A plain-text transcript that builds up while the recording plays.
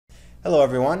Hello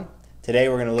everyone. Today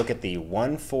we're going to look at the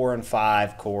 1, 4, and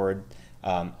 5 chord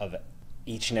of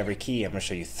each and every key. I'm going to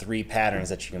show you 3 patterns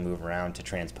that you can move around to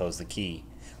transpose the key.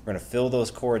 We're going to fill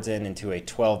those chords into a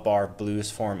 12-bar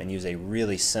blues form and use a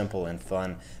really simple and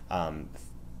fun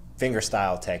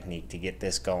fingerstyle technique to get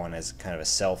this going as kind of a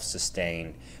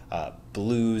self-sustained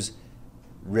blues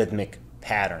rhythmic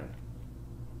pattern.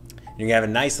 You're gonna have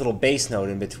a nice little bass note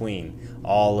in between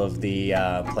all of the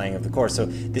playing of the chords. So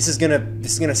this is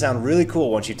gonna sound really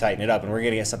cool once you tighten it up, and we're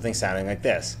gonna get something sounding like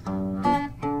this.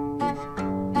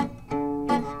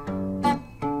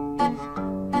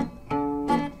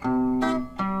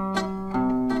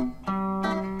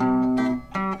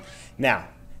 Now,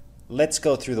 let's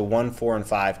go through the 1, 4, and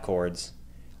 5 chords.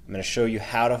 I'm gonna show you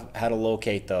how to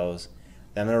locate those.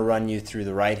 Then I'm gonna run you through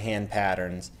the right hand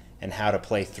patterns and how to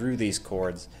play through these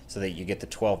chords so that you get the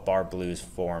 12-bar blues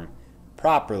form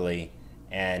properly,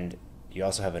 and you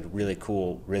also have a really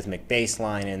cool rhythmic bass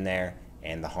line in there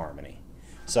and the harmony.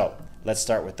 So let's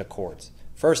start with the chords.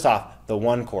 First off, the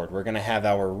 1 chord. We're going to have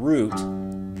our root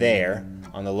there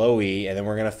on the low E, and then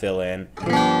we're going to fill in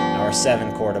our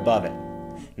 7 chord above it.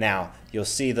 Now you'll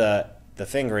see the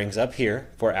fingerings up here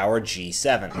for our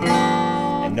G7,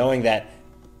 and knowing that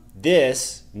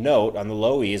this note on the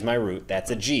low E is my root, that's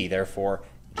a G, therefore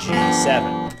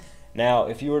G7. Now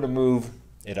if you were to move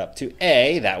it up to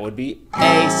A, that would be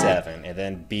A7, and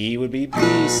then B would be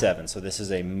B7. So this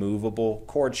is a movable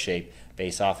chord shape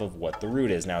based off of what the root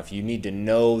is. Now if you need to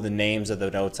know the names of the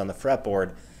notes on the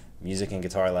fretboard,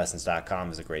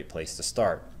 musicandguitarlessons.com is a great place to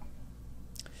start.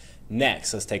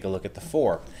 Next, let's take a look at the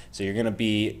 4. So you're going to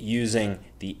be using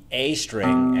the A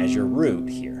string as your root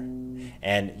here,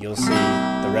 and you'll see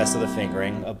the rest of the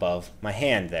fingering above my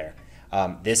hand there.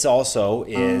 This also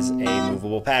is a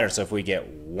movable pattern. So if we get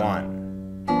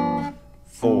 1,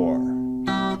 4,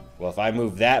 well, if I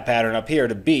move that pattern up here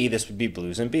to B, this would be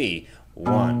blues in B.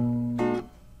 1,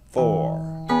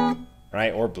 4,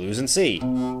 right? Or blues in C.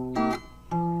 Now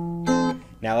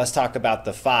let's talk about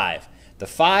the 5. The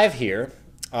 5 here,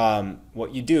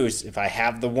 what you do is, if I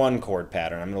have the 1 chord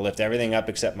pattern, I'm going to lift everything up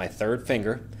except my 3rd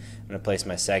finger. I'm going to place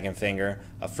my 2nd finger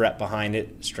a fret behind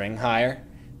it, string higher,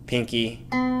 pinky,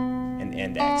 and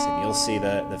index. And you'll see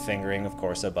the fingering, of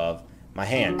course, above my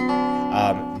hand.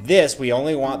 This, we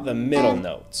only want the middle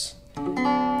notes.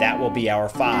 That will be our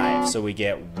 5. So we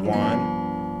get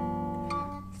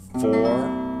 1, 4,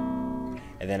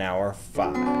 and then our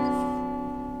 5.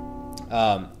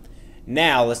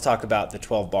 Now let's talk about the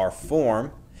 12-bar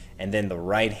form and then the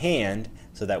right hand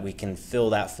so that we can fill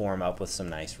that form up with some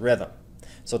nice rhythm.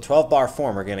 So 12-bar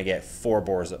form, we're going to get 4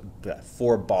 bars of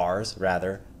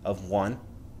 1,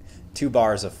 2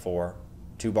 bars of 4,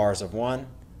 2 bars of 1,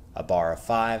 a bar of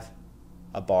 5,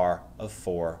 a bar of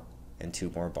 4, and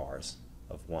 2 more bars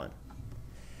of 1.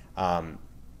 And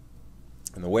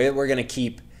the way that we're going to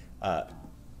keep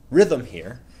rhythm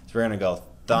here is we're going to go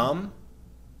thumb,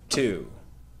 2,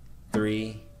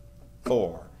 3,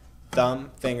 4.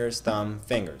 Thumb, fingers, 1,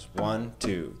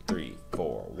 2, 3,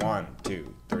 4. 1,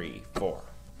 2, 3, 4.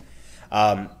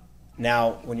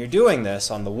 Now, when you're doing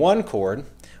this on the 1 chord,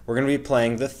 we're going to be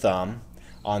playing the thumb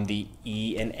on the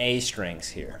E and A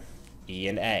strings here. E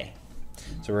and A.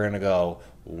 So we're going to go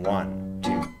 1,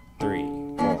 2,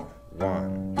 3, 4.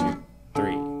 1, 2,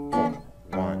 3, 4.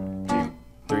 1, 2,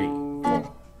 3,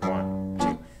 4. 1,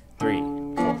 2, 3,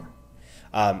 4.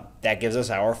 That gives us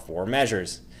our 4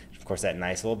 measures. Of course, that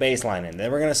nice little bass line in.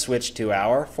 Then we're going to switch to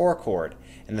our 4 chord,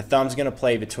 and the thumb's going to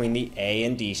play between the A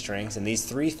and D strings, and these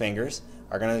 3 fingers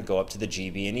are going to go up to the G,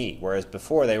 B, and E, whereas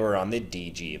before they were on the D,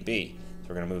 G, and B. So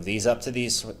we're going to move these up to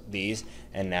these,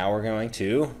 and now we're going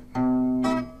to.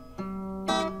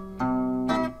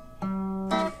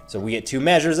 So we get 2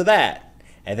 measures of that,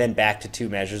 and then back to 2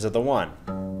 measures of the 1.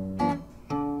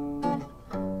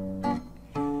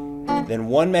 Then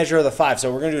 1 measure of the 5. So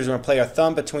what we're going to do is we're going to play our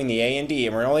thumb between the A and D,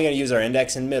 and we're only going to use our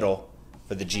index and middle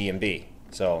for the G and B.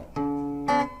 So, and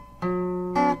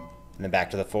then back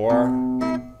to the 4,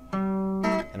 and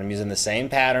I'm using the same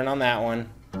pattern on that one.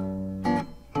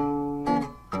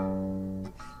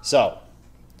 So,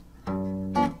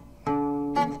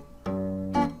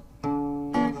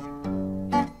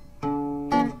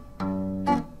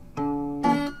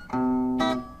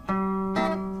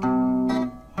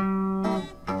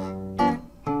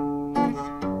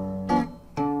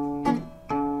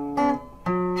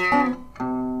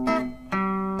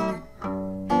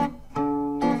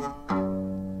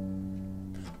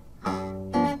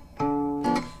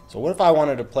 So what if I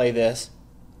wanted to play this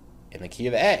in the key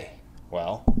of A?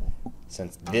 Well,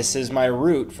 since this is my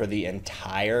root for the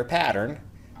entire pattern,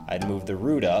 I'd move the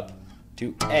root up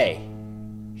to A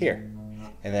here.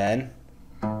 And then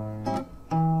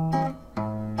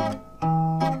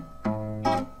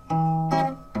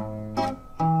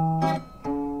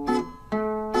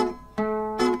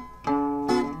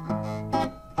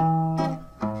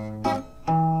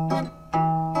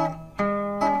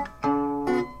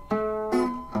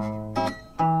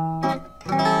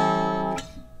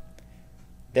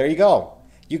there you go.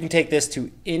 You can take this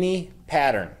to any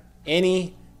pattern,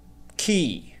 any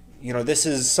key. You know, this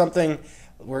is something,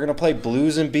 we're going to play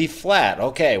blues in B flat.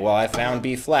 Okay, well, I found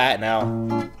B flat now.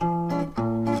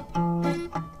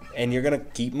 And you're going to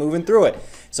keep moving through it.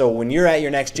 So when you're at your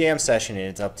next jam session and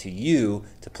it's up to you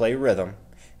to play rhythm,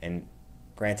 and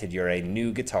granted you're a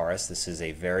new guitarist, this is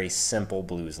a very simple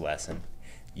blues lesson.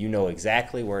 You know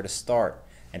exactly where to start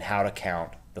and how to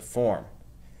count the form.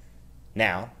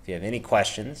 Now, if you have any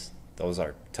questions, those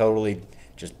are totally,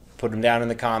 just put them down in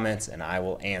the comments and I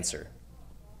will answer.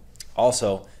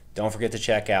 Also, don't forget to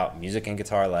check out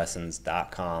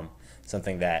musicandguitarlessons.com,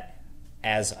 something that,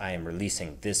 as I am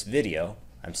releasing this video,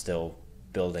 I'm still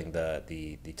building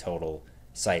the total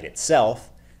site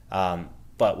itself.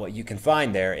 But what you can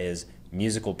find there is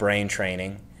musical brain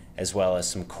training, as well as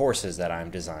some courses that I'm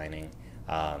designing.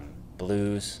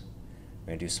 Blues, we're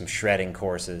going to do some shredding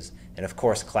courses, and of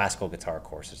course classical guitar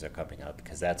courses are coming up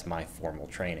because that's my formal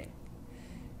training.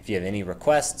 If you have any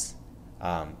requests,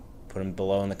 put them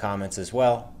below in the comments as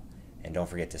well, and don't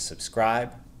forget to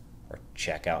subscribe or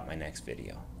check out my next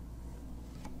video.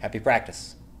 Happy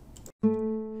practice!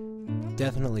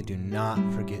 Definitely do not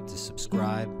forget to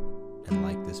subscribe and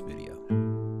like this video.